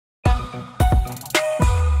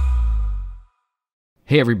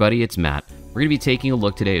Hey everybody, it's Matt. We're going to be taking a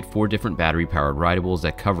look today at 4 different battery-powered rideables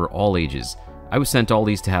that cover all ages. I was sent all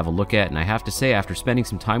these to have a look at, and I have to say, after spending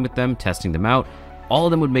some time with them, testing them out, all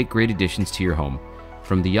of them would make great additions to your home.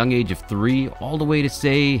 From the young age of 3 all the way to,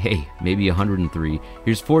 say, hey, maybe 103,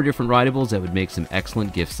 here's 4 different rideables that would make some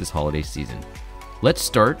excellent gifts this holiday season. Let's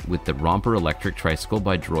start with the Romper electric tricycle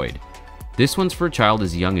by Droyd. This one's for a child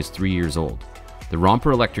as young as 3 years old. The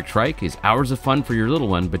Romper electric trike is hours of fun for your little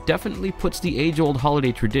one, but definitely puts the age-old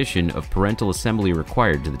holiday tradition of parental assembly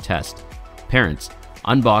required to the test. Parents,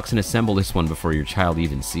 unbox and assemble this one before your child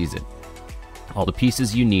even sees it. All the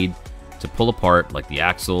pieces you need to pull apart, like the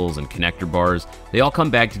axles and connector bars, they all come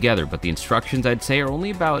back together, but the instructions, I'd say, are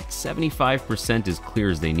only about 75% as clear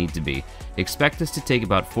as they need to be. Expect this to take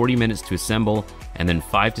about 40 minutes to assemble and then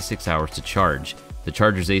 5 to 6 hours to charge. The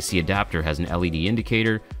charger's AC adapter has an LED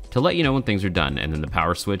indicator to let you know when things are done, and then the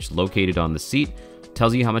power switch located on the seat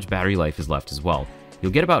tells you how much battery life is left as well.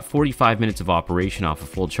 You'll get about 45 minutes of operation off a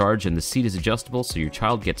full charge, and the seat is adjustable so your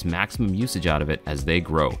child gets maximum usage out of it as they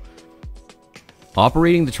grow.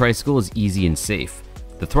 Operating the tricycle is easy and safe.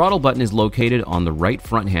 The throttle button is located on the right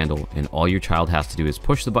front handle, and all your child has to do is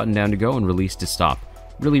push the button down to go and release to stop.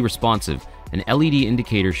 Really responsive. An LED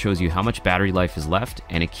indicator shows you how much battery life is left,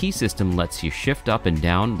 and a key system lets you shift up and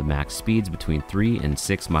down the max speeds between 3 and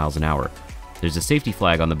 6 miles an hour. There's a safety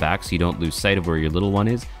flag on the back so you don't lose sight of where your little one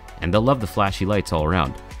is, and they'll love the flashy lights all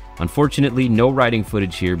around. Unfortunately, no riding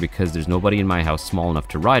footage here because there's nobody in my house small enough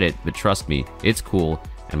to ride it, but trust me, it's cool,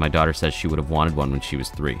 and my daughter says she would have wanted one when she was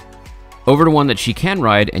 3. Over to one that she can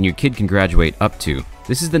ride and your kid can graduate up to.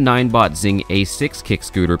 This is the Ninebot Zing A6 kick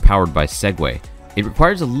scooter powered by Segway. It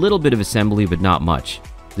requires a little bit of assembly, but not much.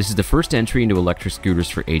 This is the first entry into electric scooters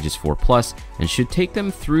for ages 4+ and should take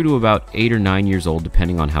them through to about 8 or 9 years old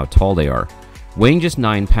depending on how tall they are. Weighing just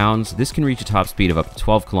 9 pounds, this can reach a top speed of up to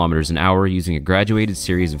 12 kilometers an hour using a graduated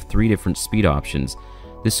series of 3 different speed options.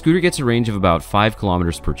 This scooter gets a range of about 5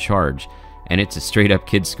 kilometers per charge, and it's a straight up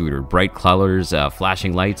kid scooter. Bright colors,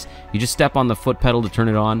 flashing lights. You just step on the foot pedal to turn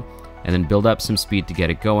it on and then build up some speed to get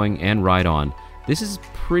it going and ride on. This is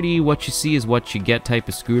pretty what you see is what you get type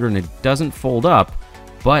of scooter, and it doesn't fold up,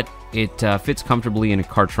 but it fits comfortably in a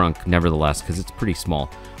car trunk nevertheless because it's pretty small.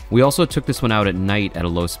 We also took this one out at night at a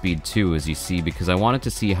low speed too, as you see, because I wanted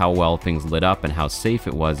to see how well things lit up and how safe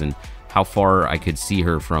it was and how far I could see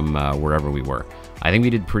her from wherever we were. I think we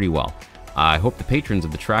did pretty well. I hope the patrons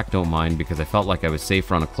of the track don't mind because I felt like I was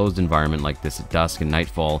safer on a closed environment like this at dusk and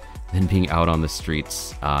nightfall than being out on the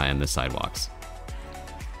streets and the sidewalks.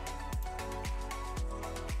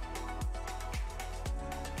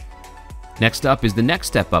 Next up is the next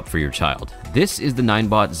step up for your child. This is the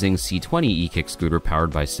Ninebot Zing C20 e-kick scooter powered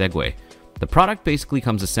by Segway. The product basically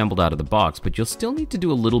comes assembled out of the box, but you'll still need to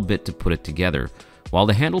do a little bit to put it together. While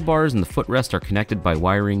the handlebars and the footrest are connected by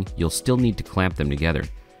wiring, you'll still need to clamp them together.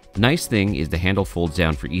 The nice thing is the handle folds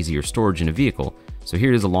down for easier storage in a vehicle, so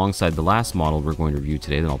here it is alongside the last model we're going to review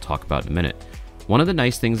today that I'll talk about in a minute. One of the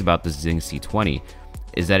nice things about the Zing C20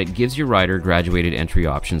 is that it gives your rider graduated entry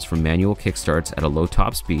options from manual kickstarts at a low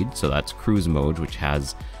top speed, so that's cruise mode, which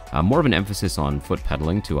has more of an emphasis on foot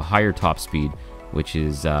pedaling, to a higher top speed, which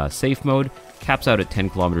is safe mode, caps out at 10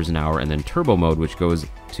 kilometers an hour, and then turbo mode, which goes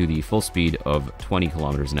to the full speed of 20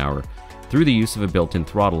 kilometers an hour through the use of a built-in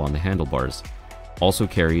throttle on the handlebars. Also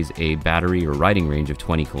carries a battery or riding range of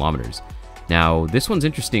 20 kilometers. Now, this one's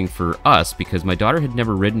interesting for us because my daughter had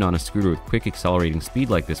never ridden on a scooter with quick accelerating speed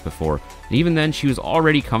like this before, and even then she was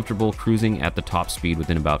already comfortable cruising at the top speed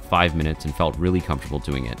within about 5 minutes and felt really comfortable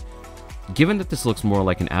doing it. Given that this looks more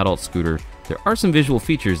like an adult scooter, there are some visual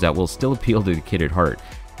features that will still appeal to the kid at heart.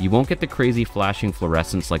 You won't get the crazy flashing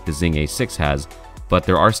fluorescence like the Zing A6 has, but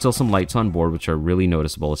there are still some lights on board which are really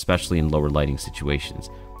noticeable, especially in lower lighting situations.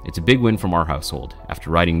 It's a big win from our household. After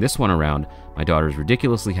riding this one around, my daughter is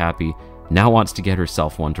ridiculously happy, now wants to get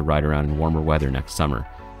herself one to ride around in warmer weather next summer.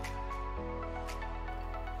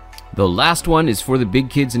 The last one is for the big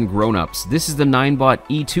kids and grown-ups. This is the Ninebot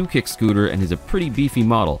E2 kick scooter and is a pretty beefy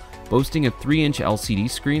model, boasting a 3-inch LCD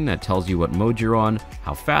screen that tells you what mode you're on,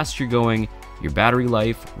 how fast you're going, your battery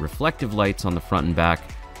life, reflective lights on the front and back.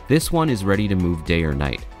 This one is ready to move day or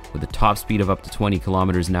night. With a top speed of up to 20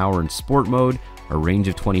 kilometers an hour in sport mode, a range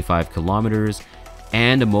of 25 kilometers,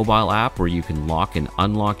 and a mobile app where you can lock and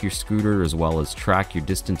unlock your scooter as well as track your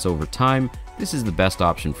distance over time, this is the best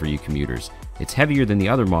option for you commuters. It's heavier than the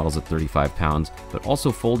other models at 35 pounds, but also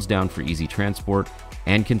folds down for easy transport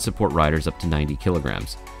and can support riders up to 90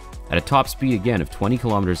 kilograms. At a top speed again of 20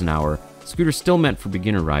 kilometers an hour, scooter's still meant for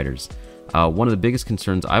beginner riders. One of the biggest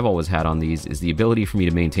concerns I've always had on these is the ability for me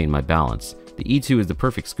to maintain my balance. The E2 is the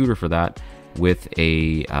perfect scooter for that, with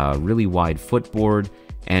a really wide footboard,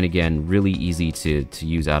 and again, really easy to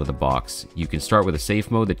use out of the box. You can start with a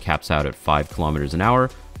safe mode that caps out at 5 kilometers an hour,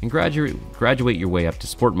 and graduate your way up to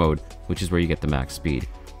sport mode, which is where you get the max speed.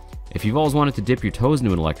 If you've always wanted to dip your toes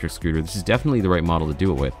into an electric scooter, this is definitely the right model to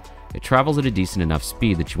do it with. It travels at a decent enough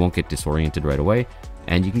speed that you won't get disoriented right away,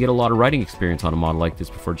 and you can get a lot of riding experience on a model like this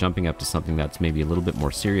before jumping up to something that's maybe a little bit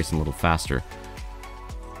more serious and a little faster.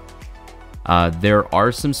 There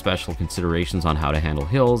are some special considerations on how to handle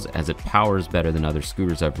hills, as it powers better than other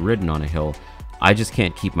scooters I've ridden on a hill. I just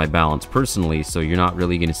can't keep my balance personally, so you're not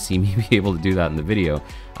really going to see me be able to do that in the video,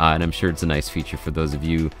 and I'm sure it's a nice feature for those of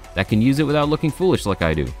you that can use it without looking foolish like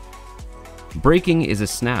I do. Braking is a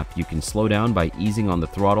snap. You can slow down by easing on the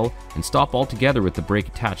throttle and stop altogether with the brake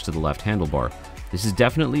attached to the left handlebar. This is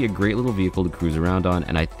definitely a great little vehicle to cruise around on,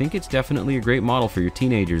 and I think it's definitely a great model for your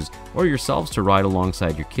teenagers or yourselves to ride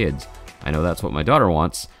alongside your kids. I know that's what my daughter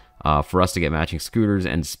wants, for us to get matching scooters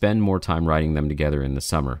and spend more time riding them together in the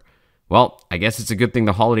summer. Well, I guess it's a good thing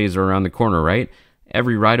the holidays are around the corner, right?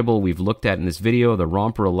 Every rideable we've looked at in this video, the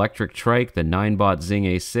Romper electric trike, the Ninebot Zing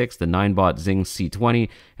A6, the Ninebot Zing C20,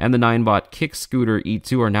 and the Ninebot kick scooter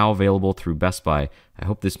E2 are now available through Best Buy. I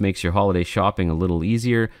hope this makes your holiday shopping a little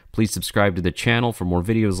easier. Please subscribe to the channel for more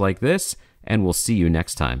videos like this, and we'll see you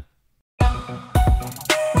next time.